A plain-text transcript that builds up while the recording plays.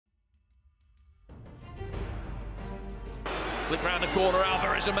Flick round the corner,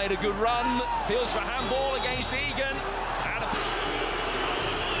 Alvarez has made a good run. Feels for handball against Egan. And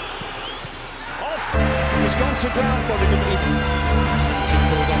off. He's gone to ground for the good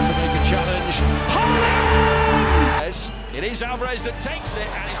on to make a challenge. It is Alvarez that takes it,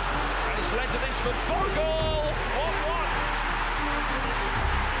 and it's led to this for Bogle. 1-1.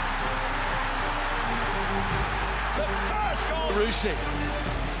 The first goal. Rusi.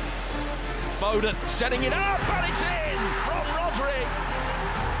 Foden setting it up, and it's in from Rodri.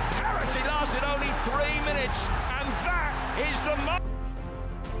 Parity lasted only 3 minutes, and that is the moment.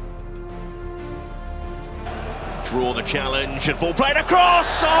 Draw the challenge, and ball played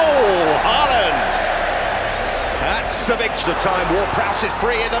across. Oh, Haaland! That's of extra time. Ward-Prowse is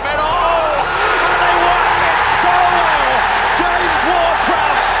free in the middle. Oh, and they worked it so well. James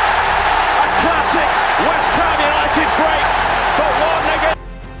Ward-Prowse, a classic West Ham United break, but one again.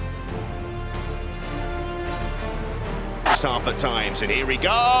 Half at times, and here he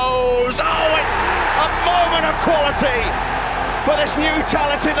goes. Oh, it's a moment of quality for this new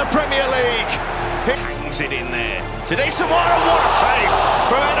talent in the Premier League. He hangs it in there. Today, Samara, what a save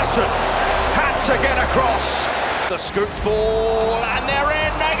from Edison. Had to get across. The scoop ball, and they're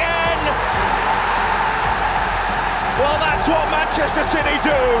in again. Well, that's what Manchester City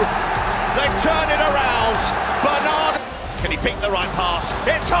do. They've turned it around. Bernard, can he pick the right pass?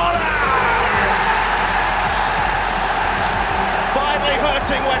 It's Haaland! Finally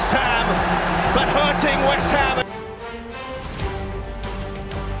hurting West Ham, but hurting West Ham.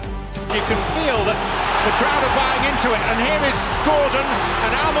 You can feel that the crowd are buying into it, and here is Gordon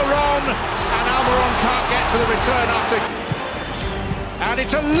and Almiron can't get to the return after. And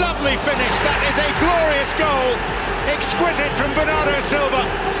it's a lovely finish. That is a glorious goal. Exquisite from Bernardo Silva.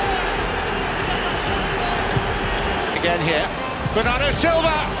 Again here, Bernardo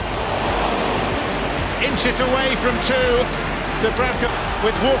Silva. Inches away from two. Dubravka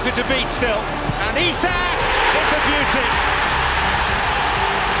with Walker to beat still, and Isak, it's a beauty.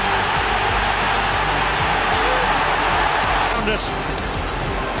 Around us,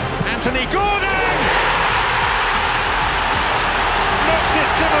 Anthony Gordon, not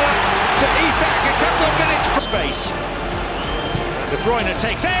dissimilar to Isak, a couple of minutes space. And De Bruyne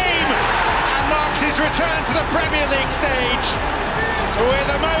takes aim and marks his return to the Premier League stage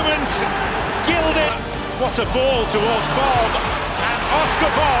with a moment gilded. What a ball towards Bob, and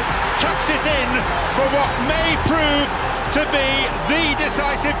Oscar Bob tucks it in for what may prove to be the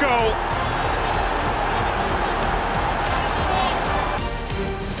decisive goal.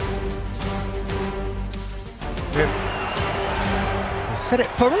 He set it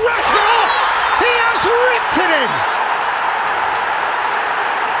for Rashford! He has ripped it in!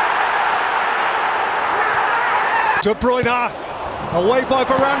 De Bruyne. Away by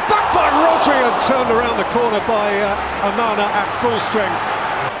Varane, back by Rodri, and turned around the corner by Amana at full strength.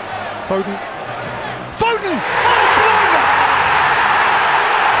 Foden! Oh, blinder!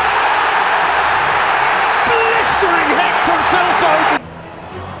 Blistering hit from Phil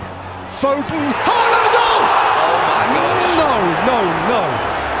Foden! Haaland! Oh my gosh! No!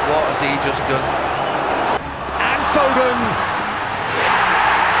 What has he just done? And Foden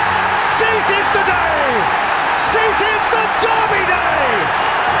seizes the day! Seizes the derby day!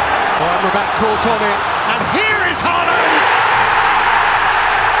 Amrabat caught on it, and here is Haaland!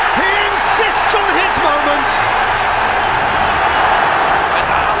 He insists on his moment! And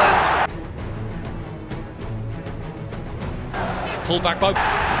Haaland. Pulled back by...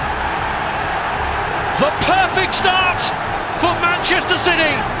 The perfect start for Manchester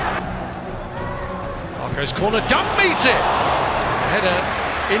City! Marco's corner, don't meet it! Header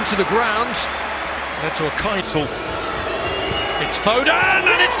into the ground. Led to a Kaisels. It's Foden,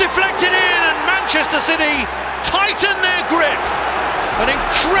 and it's deflected in, and Manchester City tighten their grip. An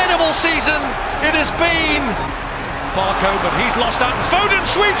incredible season it has been. Barco, but he's lost out. Foden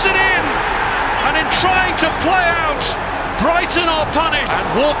sweeps it in, and in trying to play out, Brighton are punished. And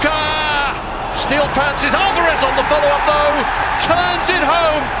Walker steel pantses. Alvarez on the follow-up though, turns it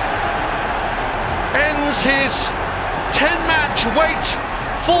home. Ends his 10-match wait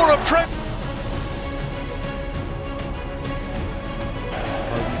for a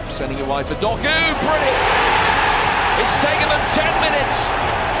sending it wide for Doku, brilliant! It's taken them 10 minutes,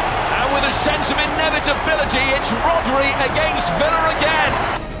 and with a sense of inevitability, it's Rodri against Villa again.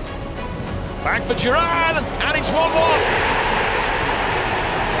 Back for Giroud, and it's 1-1.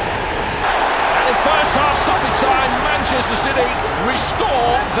 And in first half stoppage time, Manchester City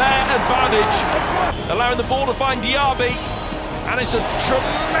restore their advantage, allowing the ball to find Diaby, and it's a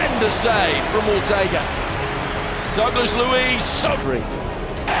tremendous save from Ortega. Douglas Luiz, Sobri.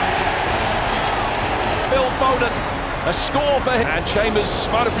 Phil Foden A score for him. And Chambers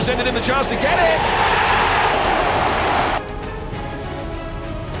might have presented him the chance to get it.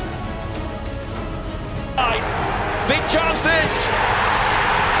 Big chance this.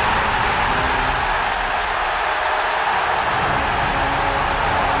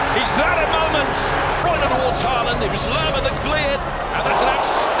 Is that a moment? Right towards Haaland. It was Lerma that cleared. And that's an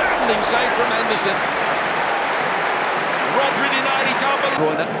outstanding save from Henderson. Rodri denied, he can't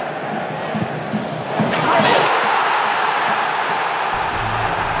believe it. Brilliant.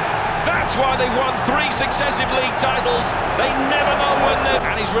 That's why they won 3 successive league titles. They never know when they're...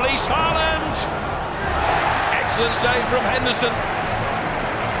 And he's released Haaland. Excellent save from Henderson.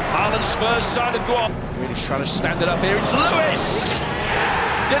 Haaland's first sight of goal. Really trying to stand it up here. It's Lewis.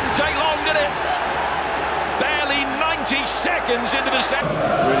 Didn't take long, did it? Barely 90 seconds into the set.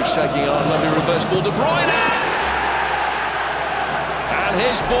 Really shaking on. Lovely reverse ball. De Bruyne. And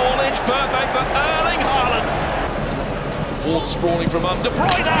his ball inch perfect for Erling Haaland. Ward sprawling from under. De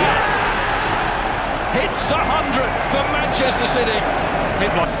Bruyne. Hits 100 for Manchester City.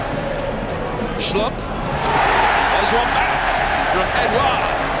 Hit like Schlupp. There's one back from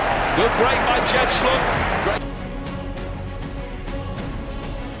Edouard. Good break by Jed Schlupp. Great.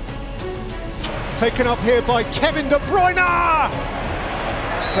 Taken up here by Kevin De Bruyne!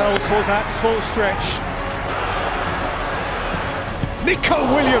 Sells was at full stretch. Nico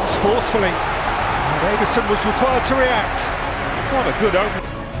Williams forcefully. And Ederson was required to react. What a good open.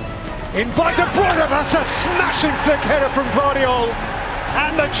 In by De Bruyne, that's a smashing flick header from Guardiola.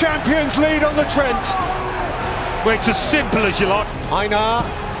 And the champions lead on the Trent. Well, it's as simple as you like. Einar,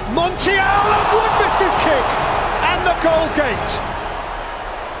 Montiel, and Wood missed his kick. And the goal gate.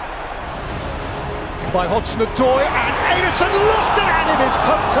 By Hudson-Odoi, and Ederson lost it, and it is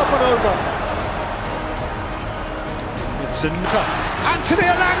pumped up and over. It's Anthony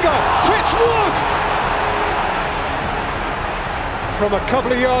Elanga, Chris Wood! From a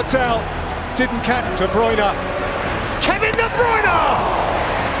couple of yards out, didn't catch De Bruyne. Kevin De Bruyne!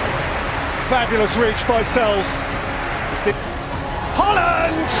 Fabulous reach by Sells.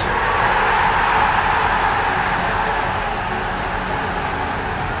 Haaland!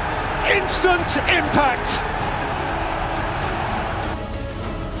 Instant impact.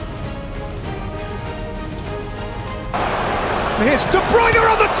 Here's De Bruyne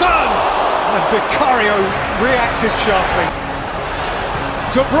on the turn, and Vicario reacted sharply.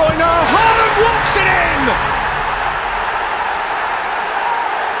 De Bruyne, Haaland walks it in,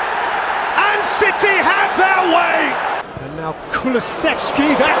 and City have their way. And now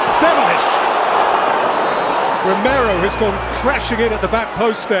Kulusevski, that's devilish. Romero has gone crashing in at the back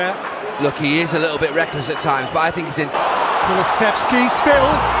post there. Look, he is a little bit reckless at times, but I think he's in. Kulusevski still.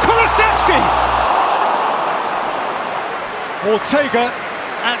 Kulusevski! Ortega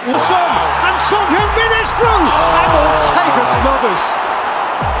and Son. And Son who minutes through! And Ortega smothers.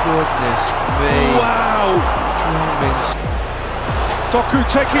 Goodness me. Wow. Doku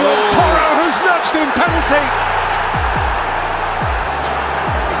taking on Porro, who's nudged in penalty.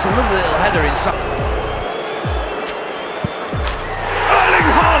 It's a lovely little header inside.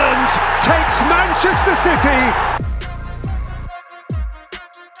 Takes Manchester City.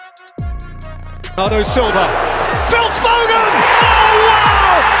 Bernardo Silva. Phil Foden! Oh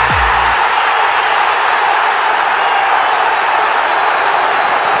wow!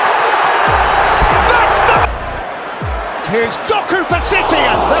 That's the... Here's Doku for City,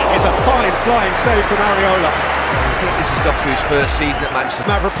 and that is a fine flying save from Areola. I think this is Doku's first season at Manchester.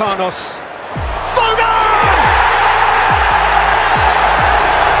 Mavropanos. Foden!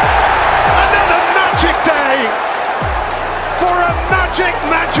 Magic day for a magic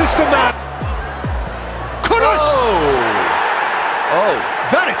Manchester man. Kudus! Oh!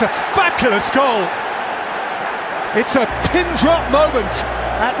 That is a fabulous goal. It's a pin drop moment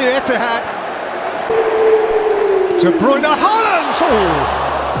at the Etihad. De Bruyne, Haaland!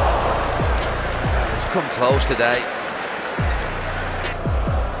 It's come close today.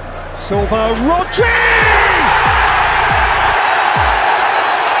 Silva, Rodri!